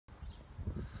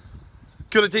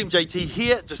Good day, team, JT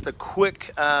here. Just a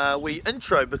quick wee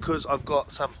intro because I've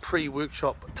got some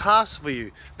pre-workshop tasks for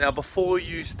you. Now, before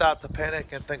you start to panic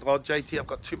and think, oh JT, I've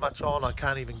got too much on, I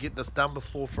can't even get this done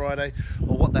before Friday,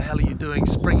 or what the hell are you doing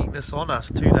springing this on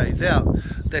us 2 days out?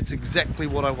 That's exactly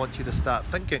what I want you to start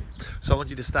thinking. So I want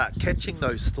you to start catching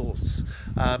those thoughts.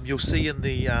 You'll see in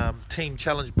the team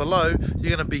challenge below,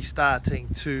 you're going to be starting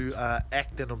to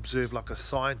act and observe like a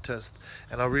scientist,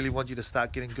 and I really want you to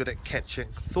start getting good at catching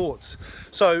thoughts.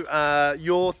 So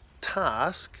your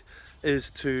task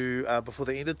is to, before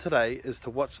the end of today, is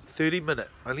to watch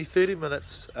only 30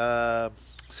 minutes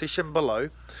session below,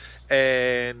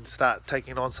 and start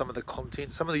taking on some of the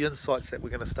content, some of the insights that we're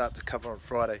going to start to cover on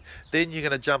Friday. Then you're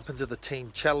going to jump into the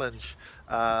team challenge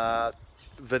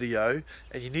video,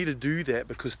 and you need to do that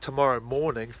because tomorrow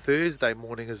morning, Thursday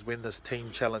morning, is when this team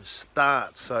challenge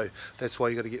starts. So that's why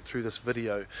you got to get through this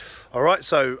video. All right,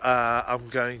 so I'm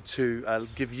going to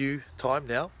give you time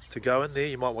now to go in there.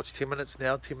 You might watch 10 minutes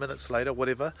now, 10 minutes later,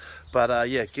 whatever, but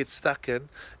yeah, get stuck in.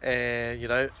 And you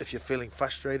know, if you're feeling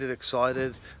frustrated,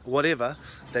 excited, whatever,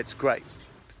 that's great,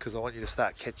 because I want you to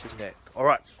start catching that. All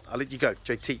right, I'll let you go.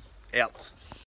 JT out.